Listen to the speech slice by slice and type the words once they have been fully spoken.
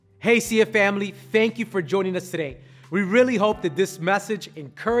Hey CF family, thank you for joining us today. We really hope that this message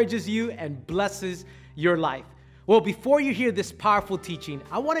encourages you and blesses your life. Well, before you hear this powerful teaching,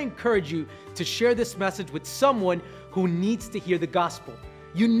 I want to encourage you to share this message with someone who needs to hear the gospel.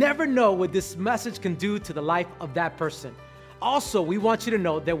 You never know what this message can do to the life of that person. Also, we want you to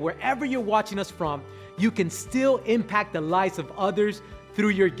know that wherever you're watching us from, you can still impact the lives of others through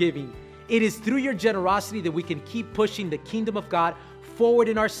your giving. It is through your generosity that we can keep pushing the kingdom of God forward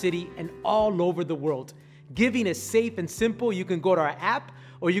in our city and all over the world. Giving is safe and simple. You can go to our app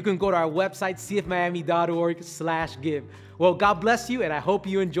or you can go to our website, cfmiami.org/give. Well, God bless you, and I hope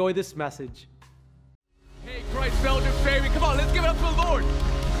you enjoy this message. Hey, Christ Fellowship family, come on, let's give it up for the Lord.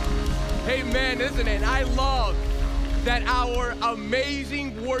 Hey, man, listen, and I love that our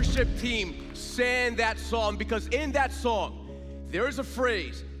amazing worship team sang that song, because in that song, there is a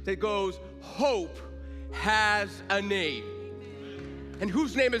phrase that goes, hope has a name. And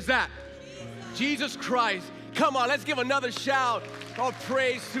whose name is that? Jesus Christ. Come on, let's give another shout of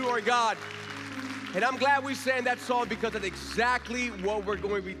praise to our God. And I'm glad we sang that song, because that's exactly what we're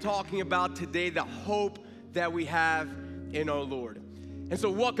going to be talking about today, the hope that we have in our Lord. And so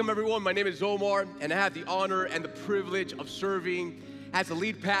welcome everyone, my name is Omar, and I have the honor and the privilege of serving as the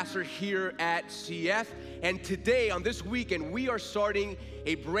lead pastor here at CF. And today, on this weekend, we are starting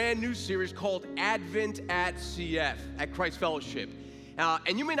a brand new series called Advent at CF, at Christ Fellowship.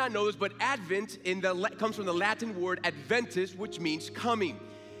 And you may not know this, but Advent comes from the Latin word Adventus, which means coming.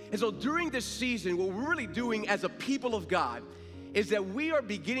 And so during this season, what we're really doing as a people of God is that we are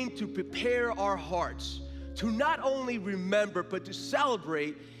beginning to prepare our hearts to not only remember, but to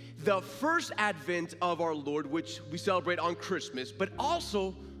celebrate the first advent of our Lord, which we celebrate on Christmas, but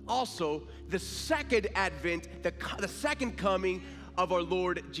also the second advent, the second coming of our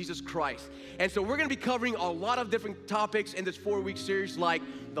Lord Jesus Christ. And so we're going to be covering a lot of different topics in this 4-week series, like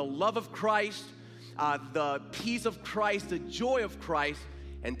the love of Christ, the peace of Christ, the joy of Christ.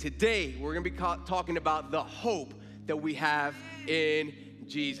 And today we're going to be talking about the hope that we have in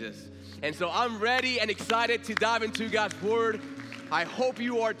Jesus. And so I'm ready and excited to dive into God's Word. I hope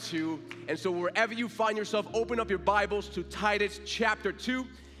you are too. And so wherever you find yourself, open up your Bibles to Titus chapter 2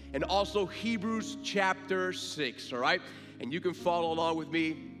 and also Hebrews chapter 6, all right? And you can follow along with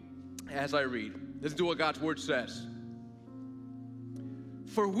me as I read. Listen to what God's Word says.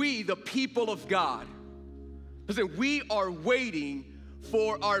 For we, the people of God, listen, we are waiting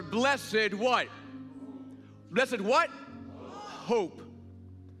for our blessed what? Blessed what? Hope.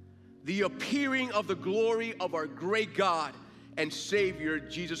 The appearing of the glory of our great God and Savior,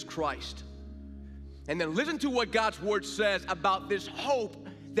 Jesus Christ. And then listen to what God's Word says about this hope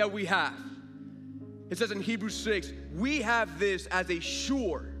that we have. It says in Hebrews 6, we have this as a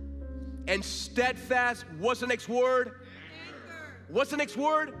sure and steadfast, what's the next word? Anchor. What's the next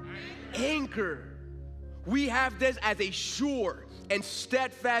word? Anchor. We have this as a sure and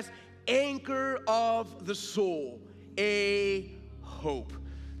steadfast anchor of the soul, a hope.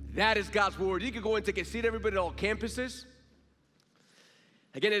 That is God's Word. You can go and take a seat, everybody, at all campuses.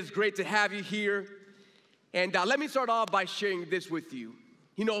 Again, it's great to have you here. And let me start off by sharing this with you.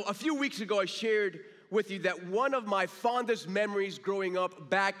 You know, a few weeks ago, I shared with you that one of my fondest memories growing up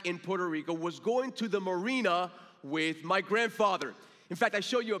back in Puerto Rico was going to the marina with my grandfather. In fact, I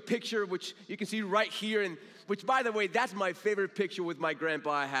show you a picture, which you can see right here, and which, by the way, that's my favorite picture with my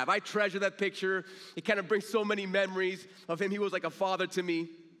grandpa I have. I treasure that picture. It kind of brings so many memories of him. He was like a father to me.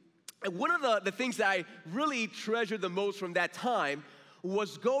 And one of the things that I really treasured the most from that time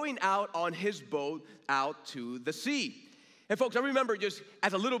was going out on his boat out to the sea. And folks, I remember just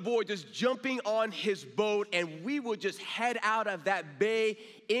as a little boy just jumping on his boat, and we would just head out of that bay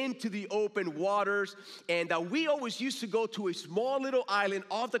into the open waters. And we always used to go to a small little island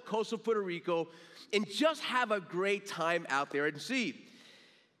off the coast of Puerto Rico and just have a great time out there at sea.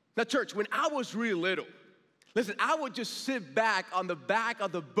 Now, church, when I was really little, listen, I would just sit back on the back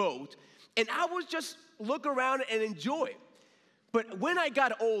of the boat, and I would just look around and enjoy. But when I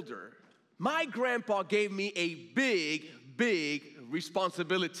got older, my grandpa gave me a big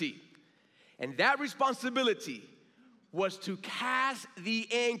responsibility. And that responsibility was to cast the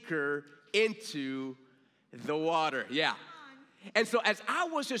anchor into the water. Yeah. And so as I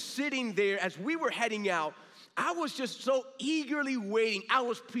was just sitting there, as we were heading out, I was just so eagerly waiting. I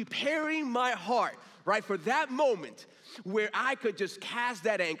was preparing my heart, right, for that moment where I could just cast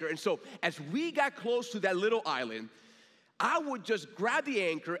that anchor. And so as we got close to that little island, I would just grab the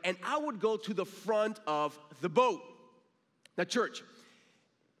anchor and I would go to the front of the boat. Now, church,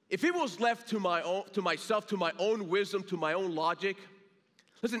 if it was left to myself, to my own wisdom, to my own logic,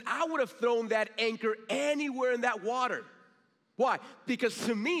 listen, I would have thrown that anchor anywhere in that water. Why? Because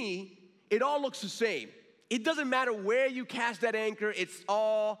to me, it all looks the same. It doesn't matter where you cast that anchor, it's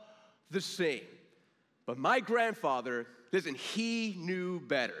all the same. But my grandfather, listen, he knew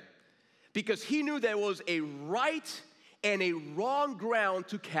better. Because he knew there was a right and a wrong ground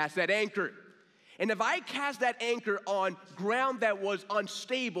to cast that anchor. And if I cast that anchor on ground that was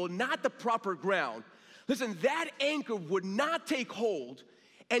unstable, not the proper ground, listen, that anchor would not take hold,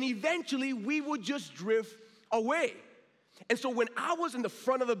 and eventually we would just drift away. And so when I was in the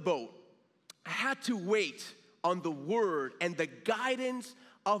front of the boat, I had to wait on the word and the guidance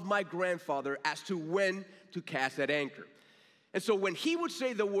of my grandfather as to when to cast that anchor. And so when he would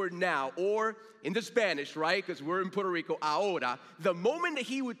say the word now, or in the Spanish, right, because we're in Puerto Rico, ahora, the moment that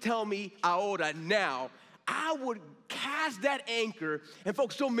he would tell me ahora, now, I would cast that anchor, and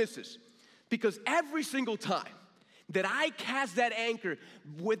folks, don't miss this, because every single time that I cast that anchor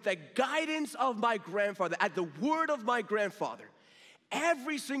with the guidance of my grandfather, at the word of my grandfather,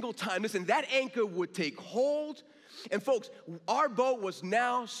 every single time, listen, that anchor would take hold, and folks, our boat was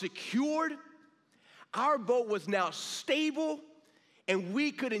now secured, our boat was now stable, and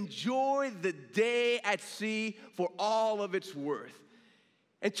we could enjoy the day at sea for all of its worth.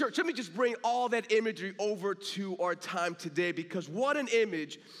 And church, let me just bring all that imagery over to our time today, because what an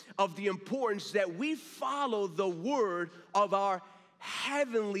image of the importance that we follow the word of our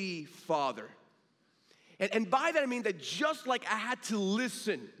Heavenly Father. And by that I mean that just like I had to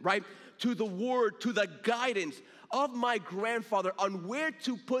listen, right, to the word, to the guidance of my grandfather on where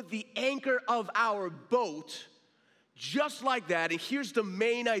to put the anchor of our boat, just like that, and here's the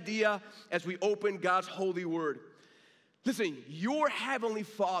main idea as we open God's holy word. Listen, your Heavenly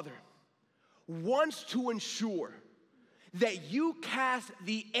Father wants to ensure that you cast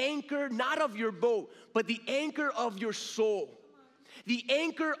the anchor, not of your boat, but the anchor of your soul, the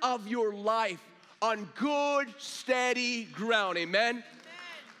anchor of your life on good, steady ground, amen?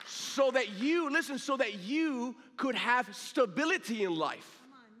 So that you, listen, so that you could have stability in life.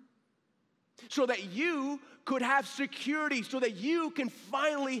 So that you could have security, so that you can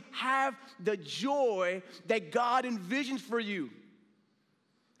finally have the joy that God envisions for you.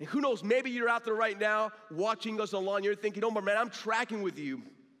 And who knows, maybe you're out there right now watching us online, you're thinking, oh man, I'm tracking with you.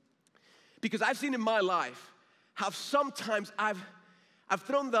 Because I've seen in my life how sometimes I've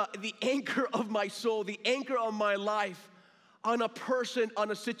thrown the anchor of my soul, the anchor of my life on a person,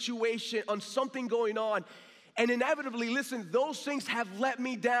 on a situation, on something going on. And inevitably, listen, those things have let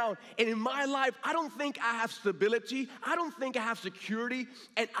me down. And in my life, I don't think I have stability. I don't think I have security.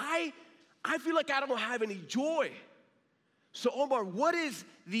 And I feel like I don't have any joy. So Omar, what is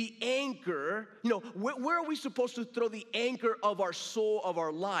the anchor? You know, where are we supposed to throw the anchor of our soul, of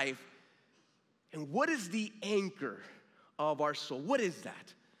our life? And what is the anchor of our soul? What is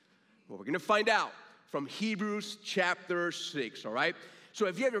that? Well, we're going to find out from Hebrews chapter 6, all right? So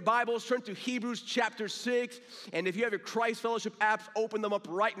if you have your Bibles, turn to Hebrews chapter 6. And if you have your Christ Fellowship apps, open them up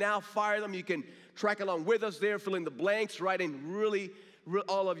right now, fire them. You can track along with us there, fill in the blanks, write in really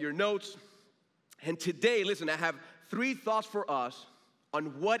all of your notes. And today, listen, I have 3 thoughts for us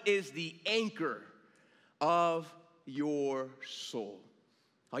on what is the anchor of your soul.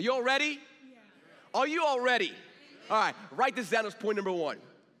 Are you all ready? Yeah. Are you all ready? All right, write this down as point number 1.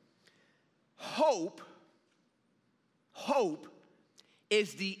 Hope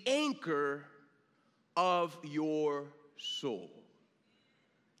is the anchor of your soul.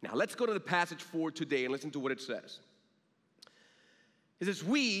 Now, let's go to the passage for today and listen to what it says. It says,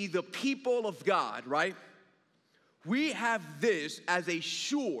 we, the people of God, right? We have this as a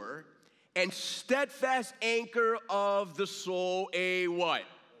sure and steadfast anchor of the soul, a what?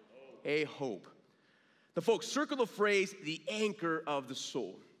 A hope. The folks, circle the phrase, the anchor of the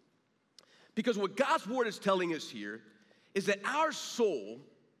soul. Because what God's word is telling us here is that our soul,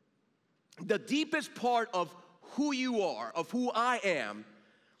 the deepest part of who you are, of who I am,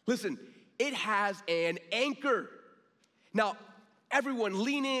 listen, it has an anchor. Now, everyone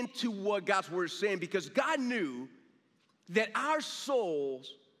lean into what God's word is saying, because God knew that our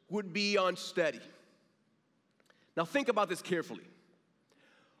souls would be unsteady. Now, think about this carefully.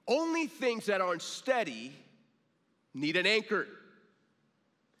 Only things that are unsteady need an anchor.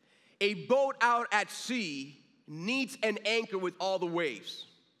 A boat out at sea needs an anchor with all the waves.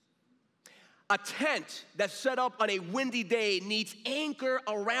 A tent that's set up on a windy day needs anchor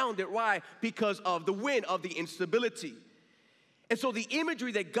around it. Why? Because of the wind, of the instability. And so the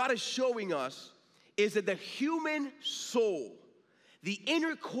imagery that God is showing us is that the human soul, the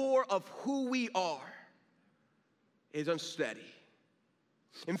inner core of who we are, is unsteady.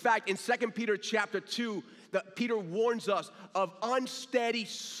 In fact, in 2 Peter chapter 2, Peter warns us of unsteady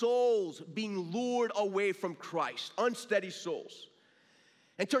souls being lured away from Christ. Unsteady souls.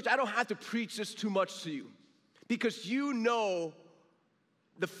 And church, I don't have to preach this too much to you, because you know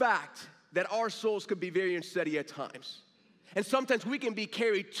the fact that our souls can be very unsteady at times. And sometimes we can be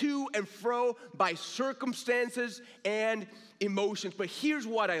carried to and fro by circumstances and emotions. But here's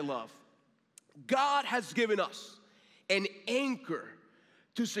what I love. God has given us an anchor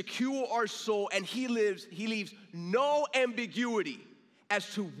to secure our soul, and he leaves no ambiguity as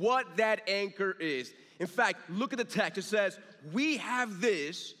to what that anchor is. In fact, look at the text. It says, we have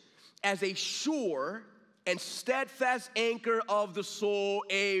this as a sure and steadfast anchor of the soul,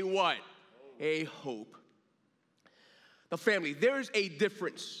 a what? A hope. Now, family, there's a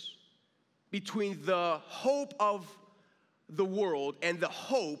difference between the hope of the world and the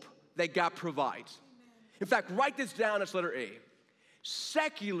hope that God provides. In fact, write this down as letter A.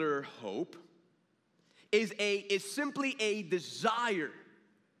 Secular hope is simply a desire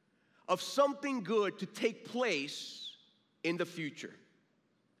of something good to take place in the future.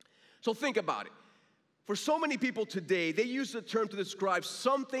 So think about it. For so many people today, they use the term to describe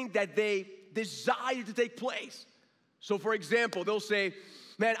something that they desire to take place. So for example, they'll say,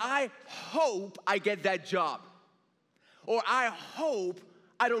 man, I hope I get that job. Or I hope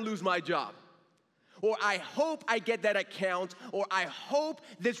I don't lose my job. Or I hope I get that account. Or I hope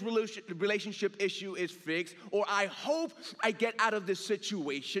this relationship issue is fixed. Or I hope I get out of this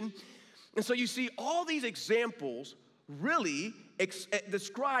situation. And so you see, all these examples really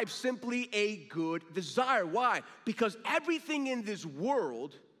describe simply a good desire. Why? Because everything in this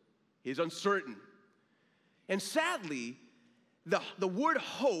world is uncertain. And sadly, the word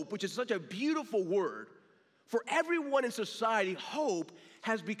hope, which is such a beautiful word, for everyone in society, hope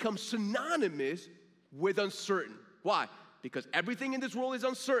has become synonymous with uncertain. Why? Because everything in this world is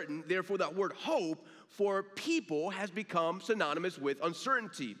uncertain. Therefore, that word hope for people has become synonymous with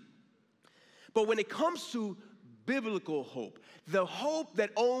uncertainty. But when it comes to biblical hope, the hope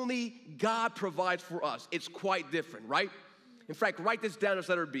that only God provides for us, it's quite different, right? In fact, write this down as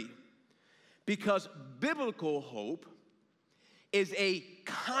letter B. Because biblical hope is a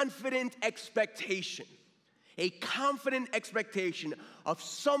confident expectation of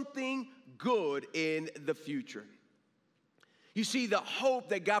something good in the future. You see, the hope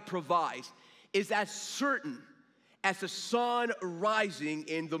that God provides is as certain as the sun rising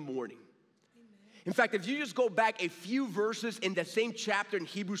in the morning. In fact, if you just go back a few verses in the same chapter in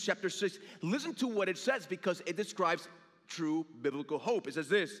Hebrews chapter 6, listen to what it says, because it describes true biblical hope. It says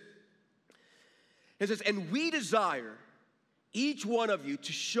this. It says, and we desire each one of you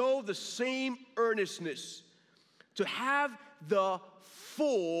to show the same earnestness, to have the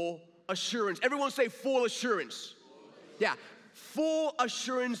full assurance. Everyone say full assurance. Yeah, full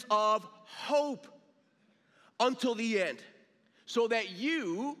assurance of hope until the end, so that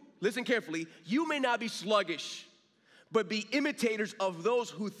you, listen carefully, you may not be sluggish, but be imitators of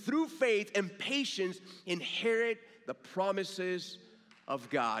those who through faith and patience inherit the promises of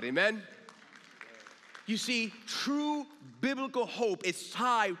God. Amen? You see, true biblical hope is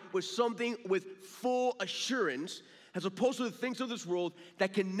tied with something with full assurance, as opposed to the things of this world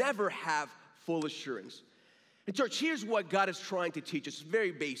that can never have full assurance. And church, here's what God is trying to teach us. It's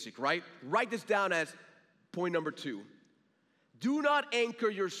very basic, right? Write this down as point number 2. Do not anchor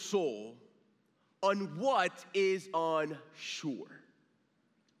your soul on what is unsure.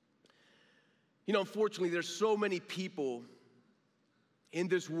 You know, unfortunately, there's so many people in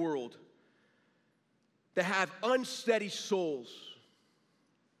this world that have unsteady souls,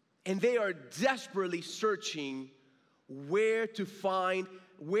 and they are desperately searching where to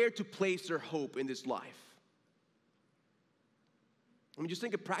place their hope in this life. I mean, just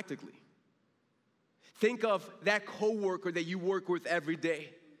think of practically. Think of that coworker that you work with every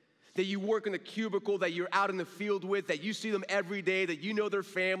day, that you work in the cubicle, that you're out in the field with, that you see them every day, that you know their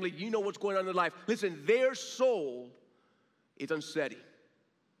family, you know what's going on in their life. Listen, their soul is unsteady.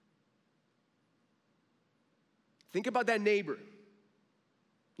 Think about that neighbor.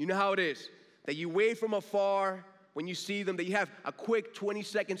 You know how it is, that you wave from afar when you see them, that you have a quick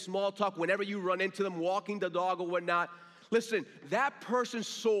 20-second small talk whenever you run into them, walking the dog or whatnot. Listen, that person's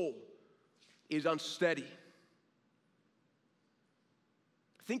soul is unsteady.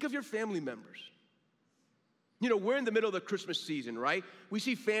 Think of your family members. You know, we're in the middle of the Christmas season, right? We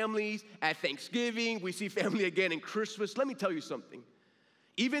see families at Thanksgiving. We see family again in Christmas. Let me tell you something.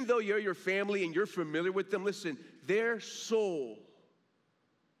 Even though you're your family and you're familiar with them, listen, their soul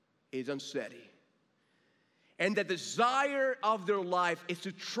is unsteady. And the desire of their life is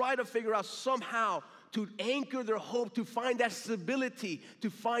to try to figure out somehow to anchor their hope, to find that stability, to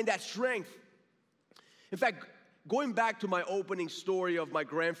find that strength. In fact, going back to my opening story of my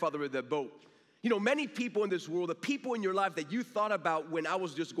grandfather with the boat, many people in this world, the people in your life that you thought about when I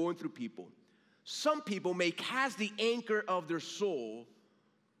was just going through people, some people may cast the anchor of their soul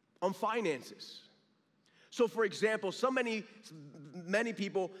on finances. So for example, many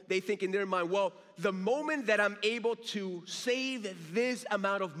people, they think in their mind, well, the moment that I'm able to save this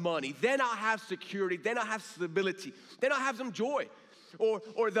amount of money, then I'll have security, then I'll have stability, then I'll have some joy.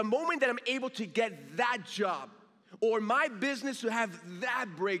 Or the moment that I'm able to get that job, or my business to have that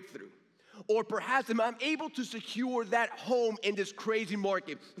breakthrough, or perhaps if I'm able to secure that home in this crazy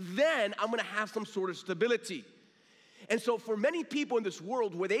market, then I'm gonna have some sort of stability. And so for many people in this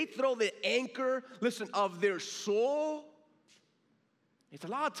world, where they throw the anchor, of their soul, it's a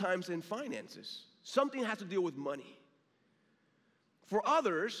lot of times in finances. Something has to deal with money. For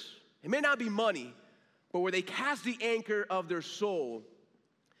others, it may not be money, but where they cast the anchor of their soul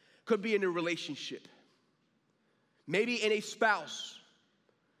could be in a relationship. Maybe in a spouse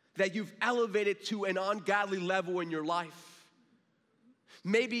that you've elevated to an ungodly level in your life.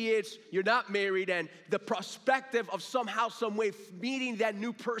 Maybe it's you're not married and the perspective of somehow, some way meeting that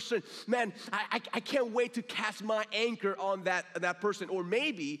new person, man, I can't wait to cast my anchor on that person. Or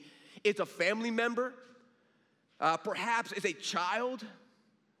maybe it's a family member, perhaps it's a child,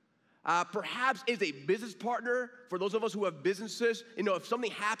 perhaps it's a business partner. For those of us who have businesses, if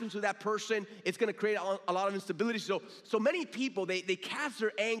something happens to that person, it's gonna create a lot of instability. So many people, they cast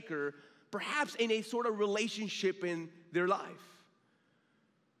their anchor perhaps in a sort of relationship in their life.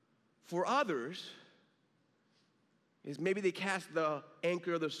 For others, is maybe they cast the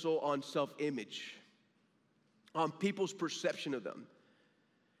anchor of their soul on self-image, on people's perception of them.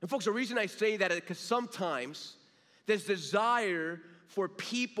 And folks, the reason I say that is because sometimes this desire for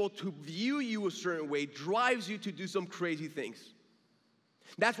people to view you a certain way drives you to do some crazy things.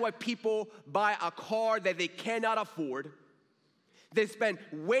 That's why people buy a car that they cannot afford. They spend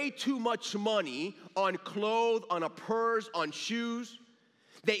way too much money on clothes, on a purse, on shoes.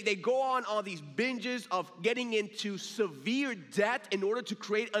 They go on all these binges of getting into severe debt in order to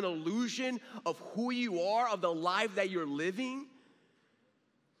create an illusion of who you are, of the life that you're living.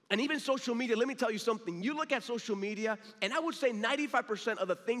 And even social media, let me tell you something. You look at social media, and I would say 95% of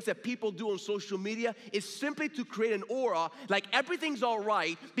the things that people do on social media is simply to create an aura like everything's all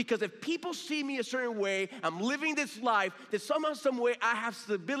right, because if people see me a certain way, I'm living this life, that somehow, some way I have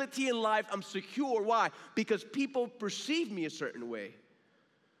stability in life, I'm secure. Why? Because people perceive me a certain way.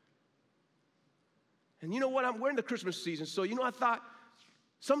 And you know what? We're in the Christmas season, so I thought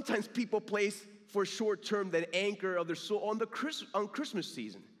sometimes people place for short term that anchor of their soul on Christmas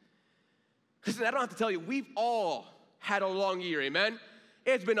season. Listen, I don't have to tell you, we've all had a long year, amen?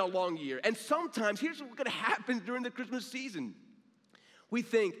 It's been a long year. And sometimes, here's what's gonna happen during the Christmas season. We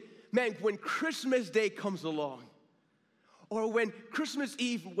think, man, when Christmas Day comes along, or when Christmas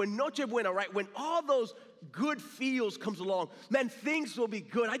Eve, when Noche Buena, right? When all those good feels comes along, man, things will be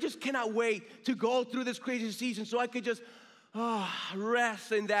good. I just cannot wait to go through this crazy season so I could just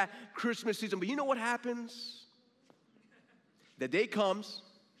rest in that Christmas season. But you know what happens? The day comes.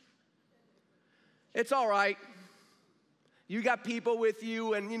 It's all right. You got people with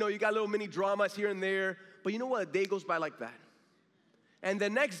you and, you got little mini dramas here and there. But you know what? A day goes by like that. And the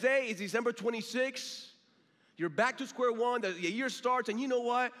next day is December 26th. You're back to square one. The year starts. And you know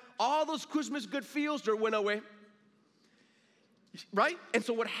what? All those Christmas good feels, they went away. Right? And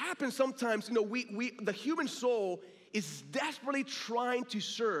so what happens sometimes, the human soul is desperately trying to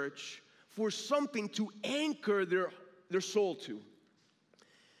search for something to anchor their soul to.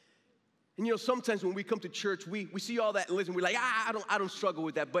 And sometimes when we come to church, we see all that, and listen, we're like, I don't struggle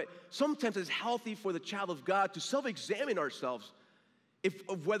with that. But sometimes it's healthy for the child of God to self-examine ourselves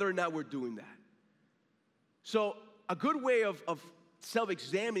of whether or not we're doing that. So a good way of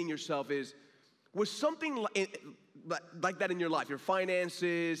self-examining yourself is, was something like that in your life, your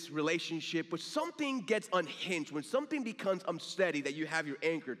finances, relationship, when something gets unhinged, when something becomes unsteady that you have your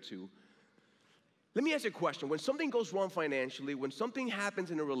anchor to, let me ask you a question. When something goes wrong financially, when something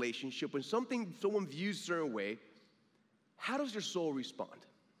happens in a relationship, when someone views a certain way, how does your soul respond?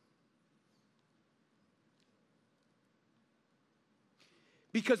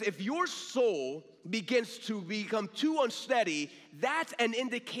 Because if your soul begins to become too unsteady, that's an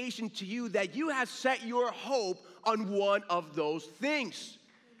indication to you that you have set your hope on one of those things.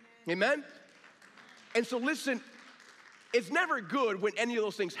 Amen? And so listen, it's never good when any of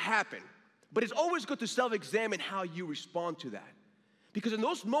those things happen. But it's always good to self-examine how you respond to that. Because in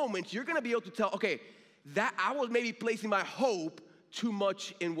those moments, you're gonna be able to tell, okay, that I was maybe placing my hope too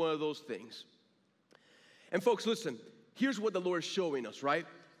much in one of those things. And folks, listen, here's what the Lord is showing us, right?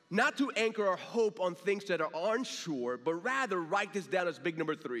 Not to anchor our hope on things that are unsure, but rather write this down as big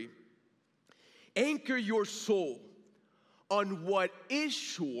number 3. Anchor your soul on what is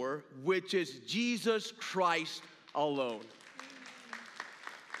sure, which is Jesus Christ alone.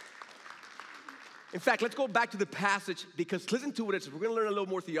 In fact, let's go back to the passage because listen to what it says. We're going to learn a little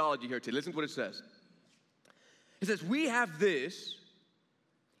more theology here today. Listen to what it says. It says, we have this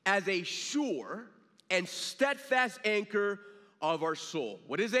as a sure and steadfast anchor of our soul.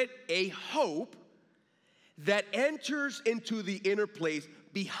 What is it? A hope that enters into the inner place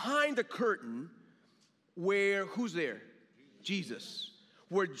behind the curtain where, who's there? Jesus.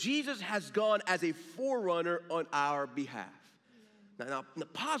 Where Jesus has gone as a forerunner on our behalf. Now,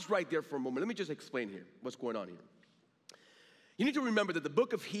 pause right there for a moment. Let me just explain here what's going on here. You need to remember that the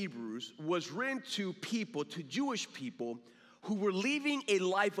book of Hebrews was written to people, to Jewish people, who were leaving a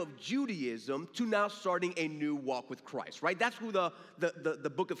life of Judaism to now starting a new walk with Christ, right? That's who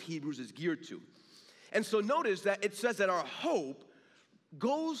the book of Hebrews is geared to. And so notice that it says that our hope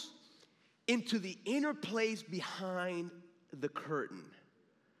goes into the inner place behind the curtain.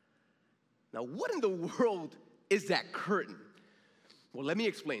 Now, what in the world is that curtain? Well, let me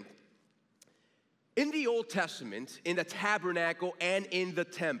explain. In the Old Testament, in the tabernacle and in the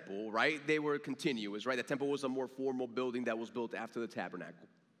temple, right, they were continuous, right? The temple was a more formal building that was built after the tabernacle.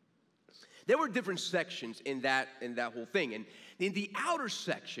 There were different sections in that whole thing. And in the outer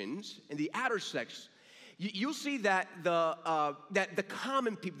sections, you'll see that the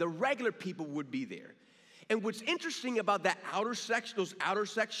common people, the regular people would be there. And what's interesting about that those outer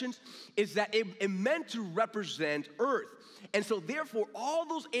sections, is that it meant to represent earth. And so therefore, all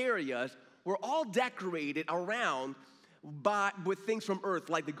those areas were all decorated around with things from earth,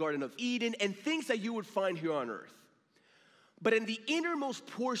 like the Garden of Eden and things that you would find here on earth. But in the innermost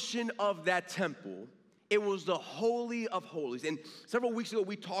portion of that temple, it was the Holy of Holies. And several weeks ago,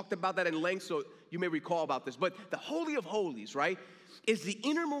 we talked about that in length, so you may recall about this. But the Holy of Holies, right, is the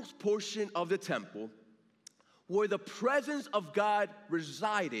innermost portion of the temple where the presence of God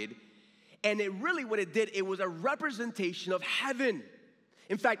resided. And it really, what it did, it was a representation of heaven.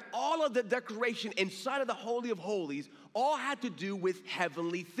 In fact, all of the decoration inside of the Holy of Holies all had to do with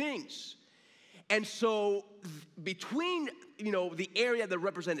heavenly things. And so between, the area that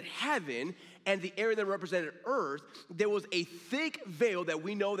represented heaven and the area that represented earth, there was a thick veil that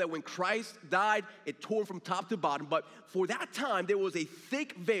we know that when Christ died, it tore from top to bottom. But for that time, there was a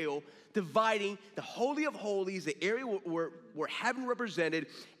thick veil dividing the Holy of Holies, the area where heaven represented,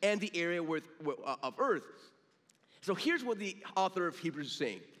 and the area of earth. So here's what the author of Hebrews is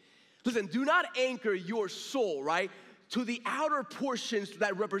saying. Listen, do not anchor your soul, right, to the outer portions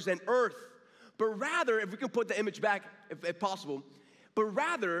that represent earth, but rather, if we can put the image back, if possible, but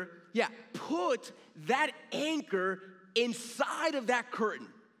rather, put that anchor inside of that curtain,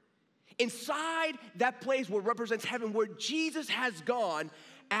 inside that place where represents heaven, where Jesus has gone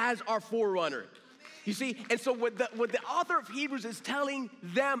as our forerunner. You see, and so what the author of Hebrews is telling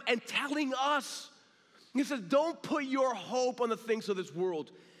them and telling us, he says, don't put your hope on the things of this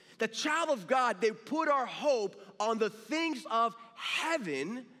world. The child of God, they put our hope on the things of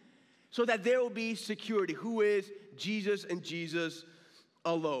heaven so that there will be security, who is Jesus and Jesus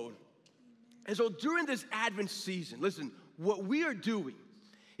alone. And so during this Advent season, listen, what we are doing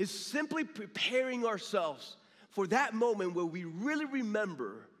is simply preparing ourselves for that moment where we really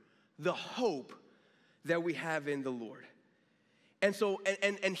remember the hope that we have in the Lord. And so,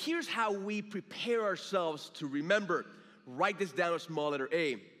 and here's how we prepare ourselves to remember. Write this down with small letter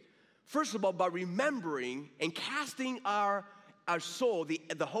A. First of all, by remembering and casting our soul,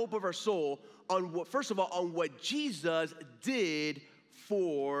 the hope of our soul, on what Jesus did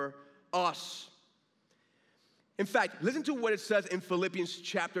for us. In fact, listen to what it says in Philippians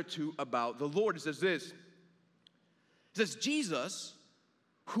chapter 2 about the Lord. It says this. It says, Jesus,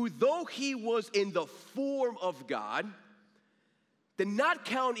 who though he was in the form of God, did not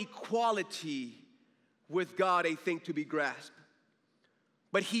count equality with God a thing to be grasped,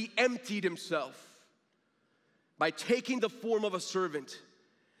 but he emptied himself by taking the form of a servant,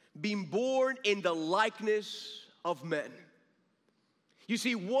 being born in the likeness of men. You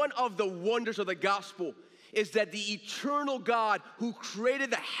see, one of the wonders of the gospel is that the eternal God who created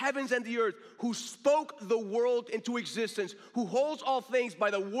the heavens and the earth, who spoke the world into existence, who holds all things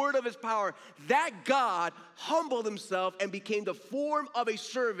by the word of his power, that God humbled himself and became the form of a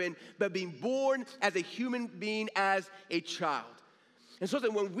servant, but being born as a human being, as a child. And so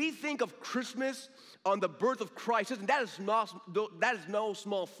that when we think of Christmas on the birth of Christ, listen, that is no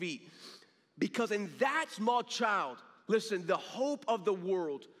small feat. Because in that small child, listen, the hope of the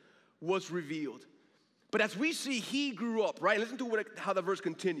world was revealed. But as we see, he grew up, right? Listen to how the verse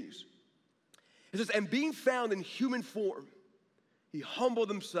continues. It says, and being found in human form, he humbled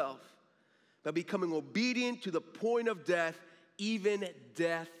himself by becoming obedient to the point of death, even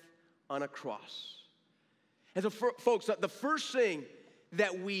death on a cross. And so, folks, the first thing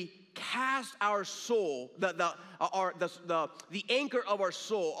that we cast our soul, the anchor of our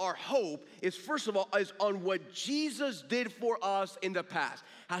soul, our hope, is first of all is on what Jesus did for us in the past.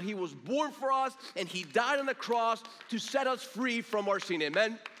 How he was born for us and he died on the cross to set us free from our sin.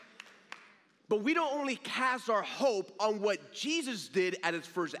 Amen? But we don't only cast our hope on what Jesus did at his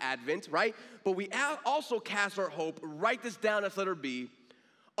first advent, right? But we also cast our hope, write this down as letter B,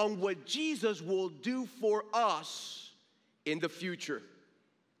 on what Jesus will do for us in the future.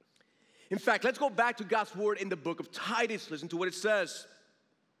 In fact, let's go back to God's word in the book of Titus. Listen to what it says.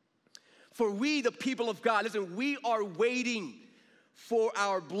 For we, the people of God, listen, we are waiting for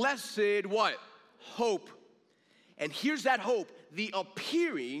our blessed, what? Hope. And here's that hope, the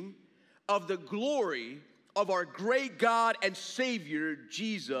appearing of the glory of our great God and Savior,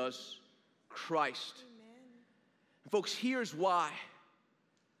 Jesus Christ. And folks, here's why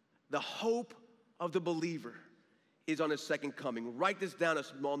the hope of the believer is on his second coming. Write this down as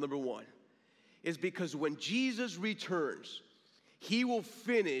small number one. Is because when Jesus returns, he will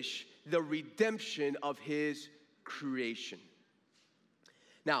finish the redemption of his creation.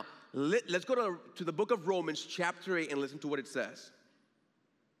 Now, let's go to the book of Romans chapter 8 and listen to what it says.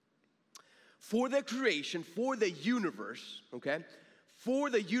 For the creation, for the universe, okay, for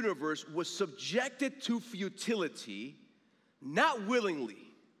the universe was subjected to futility, not willingly,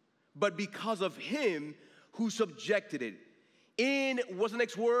 but because of him who subjected it. In, what's the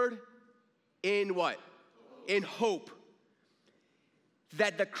next word? In what? In hope.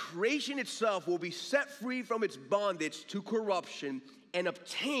 That the creation itself will be set free from its bondage to corruption and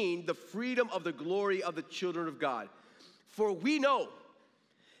obtain the freedom of the glory of the children of God. For we know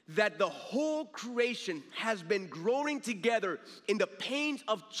that the whole creation has been groaning together in the pains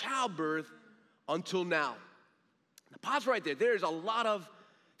of childbirth until now. Now pause right there. There is a lot of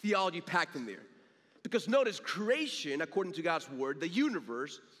theology packed in there. Because notice, creation, according to God's word, the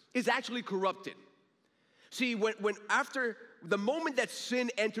universe, is actually corrupted. See, when after the moment that sin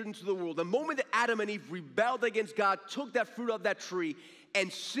entered into the world, the moment that Adam and Eve rebelled against God, took that fruit of that tree,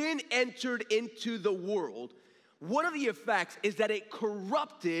 and sin entered into the world, one of the effects is that it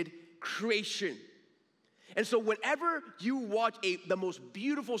corrupted creation. And so whenever you watch the most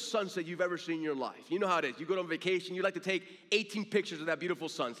beautiful sunset you've ever seen in your life, you know how it is. You go on vacation, you like to take 18 pictures of that beautiful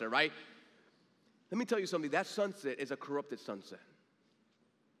sunset, right? Let me tell you something, that sunset is a corrupted sunset.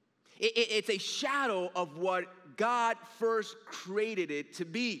 It's a shadow of what God first created it to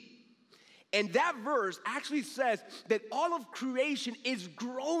be. And that verse actually says that all of creation is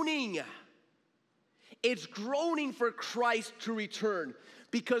groaning. It's groaning for Christ to return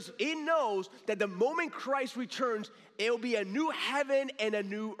because it knows that the moment Christ returns, it will be a new heaven and a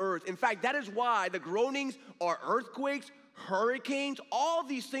new earth. In fact, that is why the groanings are earthquakes, hurricanes, all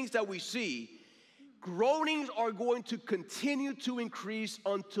these things that we see. Groanings are going to continue to increase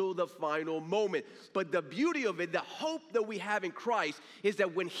until the final moment. But the beauty of it, the hope that we have in Christ, is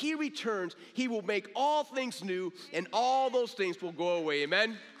that when he returns, he will make all things new and all those things will go away.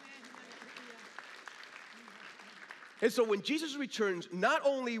 Amen? And so when Jesus returns, not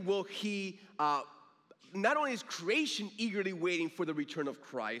only is creation eagerly waiting for the return of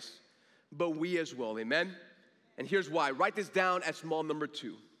Christ, but we as well. Amen? And here's why. Write this down as small number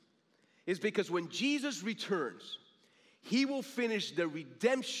 2. Is because when Jesus returns, he will finish the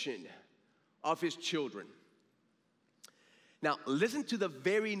redemption of his children. Now, listen to the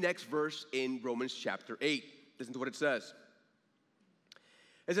very next verse in Romans chapter 8. Listen to what it says.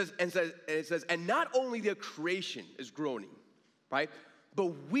 It says, and not only the creation is groaning, right?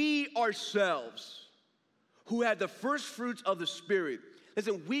 But we ourselves, who had the first fruits of the Spirit,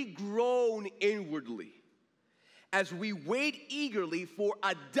 listen, we groan inwardly as we wait eagerly for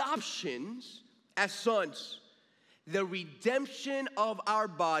adoptions as sons, the redemption of our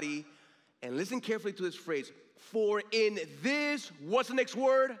body. And listen carefully to this phrase, for in this, what's the next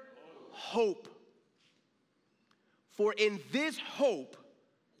word? Hope. For in this hope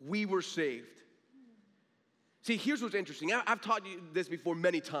we were saved. See, here's what's interesting. I've taught you this before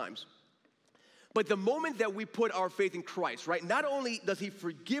many times. But the moment that we put our faith in Christ, right, not only does he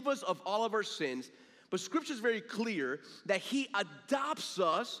forgive us of all of our sins, but Scripture is very clear that he adopts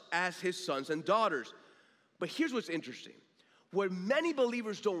us as his sons and daughters. But here's what's interesting. What many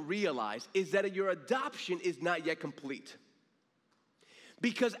believers don't realize is that your adoption is not yet complete.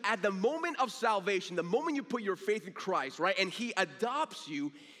 Because at the moment of salvation, the moment you put your faith in Christ, right, and He adopts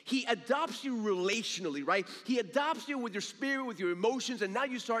you relationally, right? He adopts you with your spirit, with your emotions, and now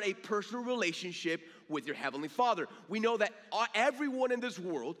you start a personal relationship with your Heavenly Father. We know that everyone in this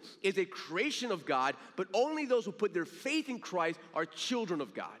world is a creation of God, but only those who put their faith in Christ are children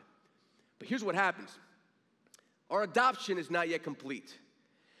of God. But here's what happens. Our adoption is not yet complete,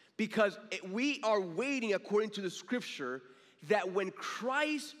 because we are waiting, according to the Scripture, that when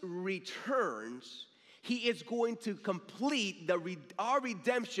Christ returns, He is going to complete our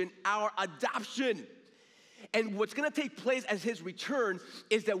redemption, our adoption. And what's going to take place as His return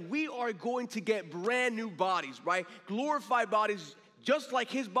is that we are going to get brand new bodies, right? Glorified bodies, just like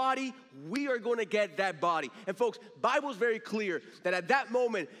His body, we are going to get that body. And folks, Bible's very clear that at that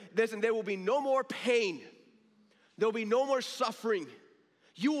moment, listen, there will be no more pain. There will be no more suffering.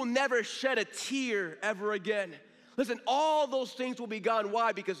 You will never shed a tear ever again. Listen, all those things will be gone.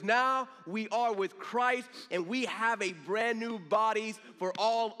 Why? Because now we are with Christ and we have a brand new bodies for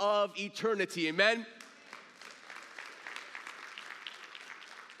all of eternity. Amen?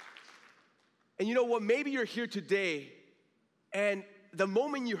 And you know what? Maybe you're here today and the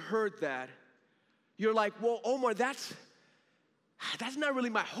moment you heard that, you're like, well, Omar, that's not really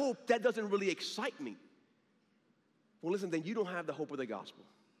my hope. That doesn't really excite me. Well, listen, then you don't have the hope of the gospel.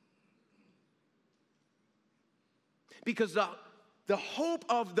 Because the hope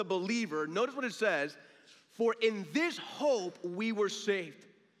of the believer, notice what it says, for in this hope we were saved.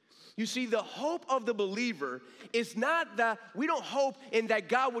 You see, the hope of the believer is not that we don't hope in that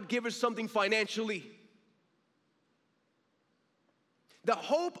God would give us something financially. The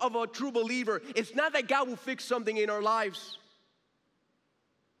hope of a true believer is not that God will fix something in our lives.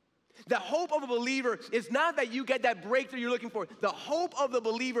 The hope of a believer is not that you get that breakthrough you're looking for. The hope of the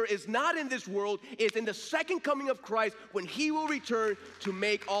believer is not in this world, it's in the second coming of Christ when He will return to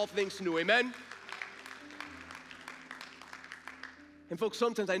make all things new. Amen? And folks,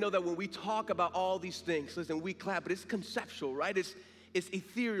 sometimes I know that when we talk about all these things, listen, we clap, but it's conceptual, right? It's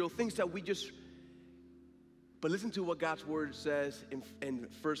ethereal, things that we just, but listen to what God's word says in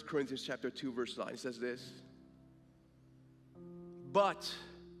 1 Corinthians chapter 2, verse 9. It says this, but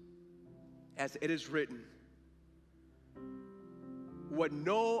as it is written, what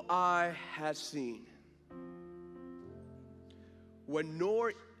no eye has seen, what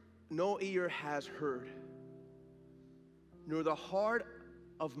no ear has heard, nor the heart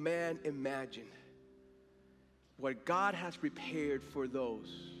of man imagined, what God has prepared for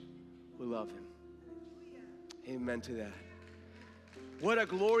those who love Him. Amen to that. What a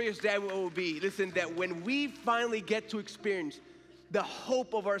glorious day it will be. Listen, that when we finally get to experience the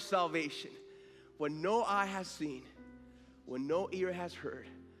hope of our salvation, what no eye has seen, what no ear has heard,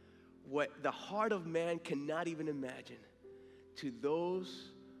 what the heart of man cannot even imagine, to those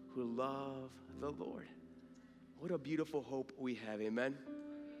who love the Lord. What a beautiful hope we have, amen?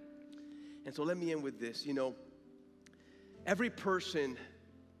 And so let me end with this. You know, every person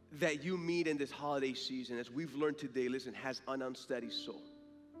that you meet in this holiday season, as we've learned today, listen, has an unsteady soul.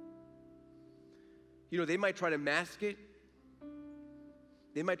 You know, they might try to mask it.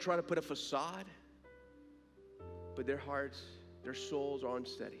 They might try to put a facade, but their hearts, their souls are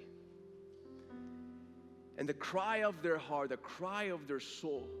unsteady. And the cry of their heart, the cry of their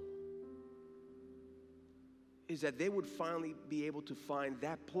soul, is that they would finally be able to find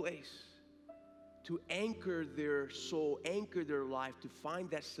that place to anchor their soul, anchor their life, to find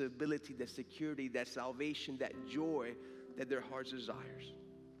that stability, that security, that salvation, that joy that their hearts desires.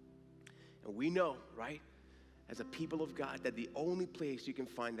 And we know, right, as a people of God, that the only place you can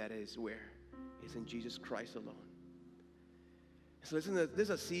find that is where? Is in Jesus Christ alone. So listen,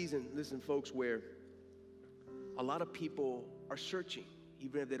 there's a season, listen folks, where a lot of people are searching,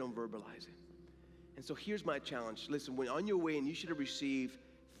 even if they don't verbalize it. And so here's my challenge. Listen, when on your way, and you should have received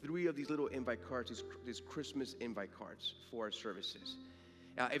 3 of these little invite cards, these Christmas invite cards for our services.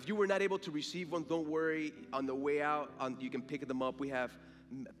 If you were not able to receive one, don't worry. On the way out, you can pick them up. We have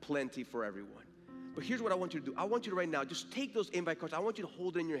plenty for everyone. But here's what I want you to do. I want you to right now, just take those invite cards. I want you to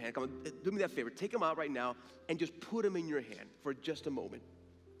hold it in your hand. Come on, do me that favor. Take them out right now and just put them in your hand for just a moment.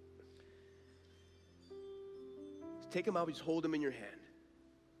 Take them out, just hold them in your hand.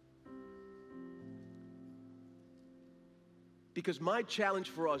 Because my challenge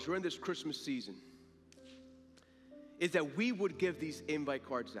for us during this Christmas season is that we would give these invite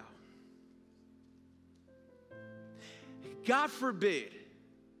cards out. God forbid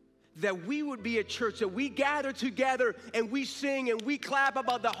that we would be a church that we gather together and we sing and we clap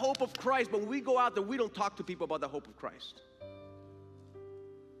about the hope of Christ, but when we go out there, we don't talk to people about the hope of Christ.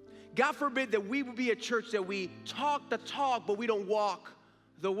 God forbid that we would be a church that we talk the talk, but we don't walk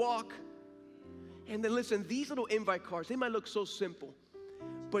the walk. And then listen, these little invite cards, they might look so simple,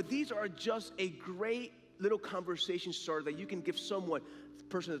 but these are just a great little conversation starter that you can give someone,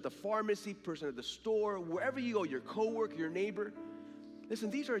 person at the pharmacy, person at the store, wherever you go, your coworker, your neighbor. Listen,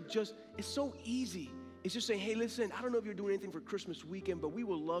 these are just, it's so easy. It's just saying, hey, listen, I don't know if you're doing anything for Christmas weekend, but we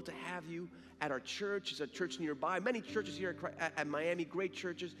would love to have you at our church. It's a church nearby. Many churches here at Miami, great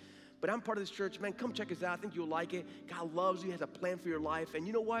churches. But I'm part of this church. Man, come check us out. I think you'll like it. God loves you, has a plan for your life. And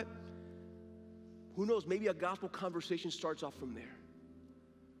you know what? Who knows? Maybe a gospel conversation starts off from there.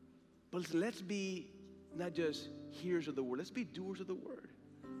 But listen, let's be not just hearers of the word. Let's be doers of the word.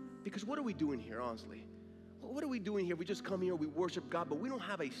 Because what are we doing here, honestly? What are we doing here? We just come here, we worship God, but we don't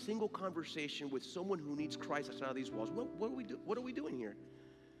have a single conversation with someone who needs Christ outside of these walls. What are we doing here?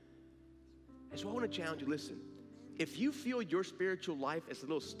 And so I want to challenge you, listen, if you feel your spiritual life is a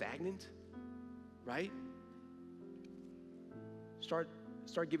little stagnant, right? Start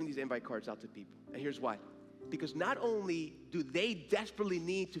giving these invite cards out to people. And here's why. Because not only do they desperately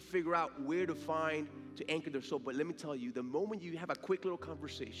need to figure out where to find, to anchor their soul, but let me tell you, the moment you have a quick little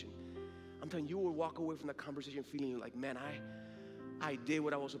conversation, I'm telling you, you will walk away from that conversation feeling like, man, I did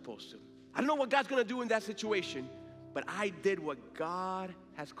what I was supposed to. I don't know what God's going to do in that situation, but I did what God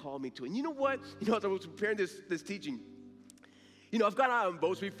has called me to. And you know what? As I was preparing this teaching, I've gone out on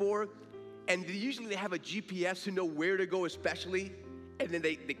boats before, and usually they have a GPS to know where to go especially, and then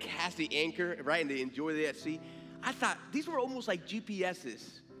they cast the anchor, right, and they enjoy the at sea. I thought these were almost like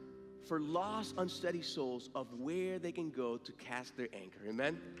GPSs for lost, unsteady souls of where they can go to cast their anchor.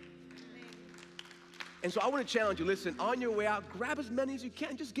 Amen? And so I want to challenge you, listen, on your way out, grab as many as you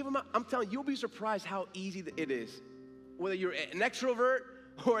can. Just give them out. I'm telling you, you'll be surprised how easy it is. Whether you're an extrovert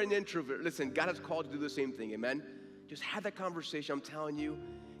or an introvert. Listen, God has called you to do the same thing, amen? Just have that conversation. I'm telling you,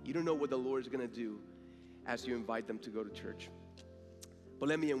 you don't know what the Lord is going to do as you invite them to go to church. But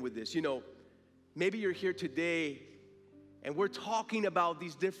let me end with this. Maybe you're here today and we're talking about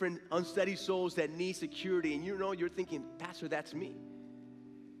these different unsteady souls that need security. And you're thinking, Pastor, that's me.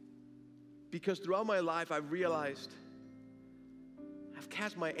 Because throughout my life, I've realized I've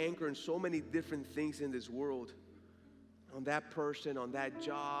cast my anchor in so many different things in this world. On that person, on that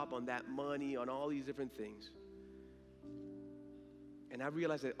job, on that money, on all these different things. And I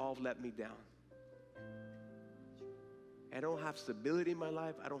realized that all let me down. I don't have stability in my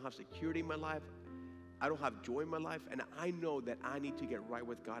life. I don't have security in my life. I don't have joy in my life. And I know that I need to get right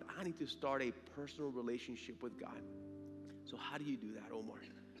with God. I need to start a personal relationship with God. So how do you do that, Omar?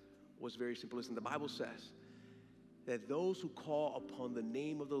 Was very simple. Listen, the Bible says that those who call upon the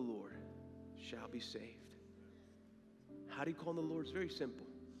name of the Lord shall be saved. How do you call on the Lord? It's very simple.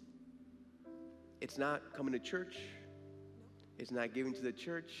 It's not coming to church. It's not giving to the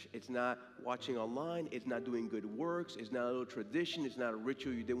church. It's not watching online. It's not doing good works. It's not a little tradition. It's not a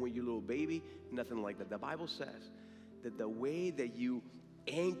ritual you did when you were a little baby. Nothing like that. The Bible says that the way that you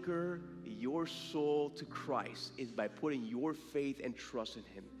anchor your soul to Christ is by putting your faith and trust in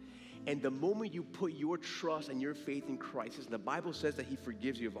Him. And the moment you put your trust and your faith in Christ, the Bible says that He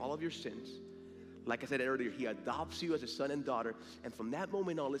forgives you of all of your sins. Like I said earlier, He adopts you as a son and daughter. And from that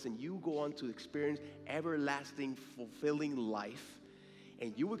moment on, listen, you go on to experience everlasting, fulfilling life.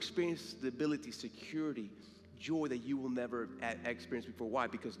 And you experience stability, security, joy that you will never experience before. Why?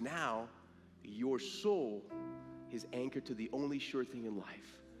 Because now your soul is anchored to the only sure thing in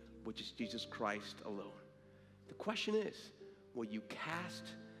life, which is Jesus Christ alone. The question is, will you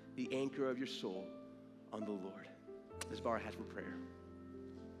cast the anchor of your soul on the Lord? Let's bow our heads for prayer.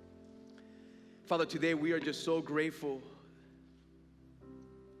 Father, today we are just so grateful,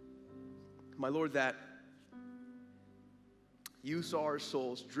 my Lord, that you saw our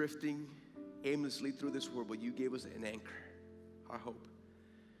souls drifting aimlessly through this world, but you gave us an anchor, our hope.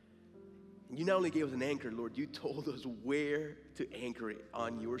 And you not only gave us an anchor, Lord, you told us where to anchor it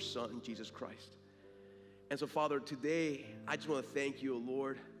on your Son, Jesus Christ. And so, Father, today I just want to thank you,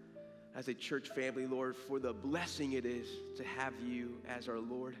 Lord, as a church family, Lord, for the blessing it is to have you as our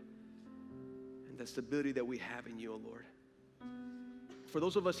Lord and the stability that we have in you, Lord. For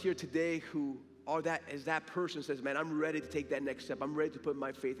those of us here today who are that person says, man, I'm ready to take that next step. I'm ready to put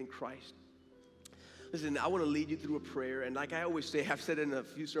my faith in Christ. Listen, I want to lead you through a prayer. And like I always say, I've said it in a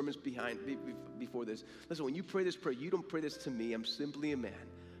few sermons before this. Listen, when you pray this prayer, you don't pray this to me. I'm simply a man.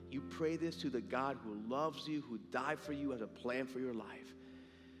 You pray this to the God who loves you, who died for you, has a plan for your life.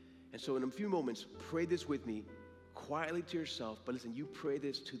 And so in a few moments, pray this with me quietly to yourself. But listen, you pray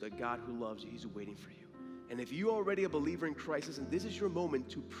this to the God who loves you. He's waiting for you. And if you're already a believer in Christ, listen, this is your moment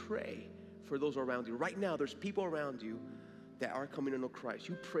to pray for those around you. Right now, there's people around you that are coming to know Christ.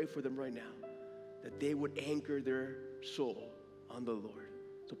 You pray for them right now, that they would anchor their soul on the Lord.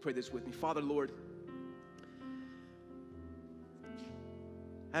 So pray this with me. Father, Lord,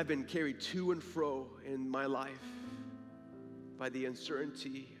 I've been carried to and fro in my life by the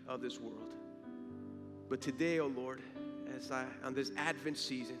uncertainty of this world. But today, oh Lord, on this Advent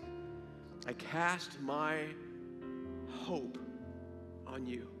season, I cast my hope on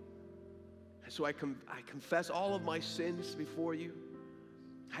you. And so I confess all of my sins before you.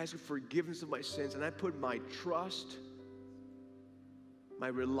 I ask you forgiveness of my sins, and I put my trust, my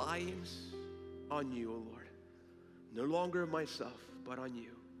reliance on you, O Lord. No longer myself, but on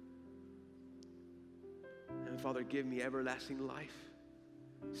you. And Father, give me everlasting life.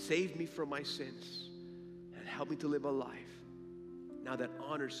 Save me from my sins, and help me to live a life now that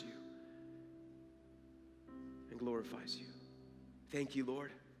honors you and glorifies you. Thank you,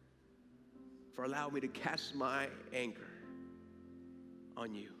 Lord, for allowing me to cast my anchor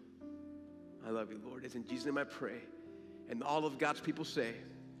on you. I love you, Lord. It's in Jesus' name I pray. And all of God's people say,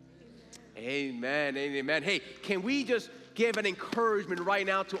 amen, amen. Hey, can we just give an encouragement right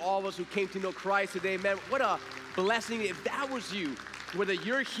now to all of us who came to know Christ today? Man, what a blessing. If that was you, whether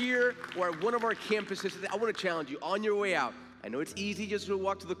you're here or at one of our campuses, I want to challenge you on your way out. I know it's easy just to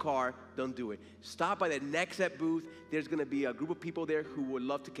walk to the car. Don't do it. Stop by the Next Step booth. There's going to be a group of people there who would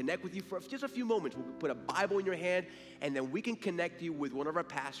love to connect with you for just a few moments. We'll put a Bible in your hand, and then we can connect you with one of our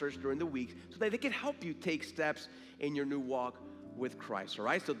pastors during the week so that they can help you take steps in your new walk with Christ, all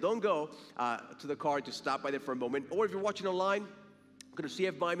right? So don't go to the car. Just stop by there for a moment. Or if you're watching online, go to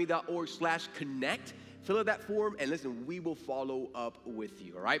cfmiami.org/connect. Fill out that form, and listen, we will follow up with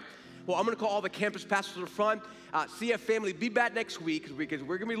you, all right? Well, I'm going to call all the campus pastors to the front. CF family, be back next week because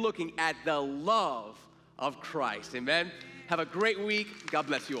we're going to be looking at the love of Christ. Amen? Have a great week. God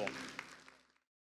bless you all.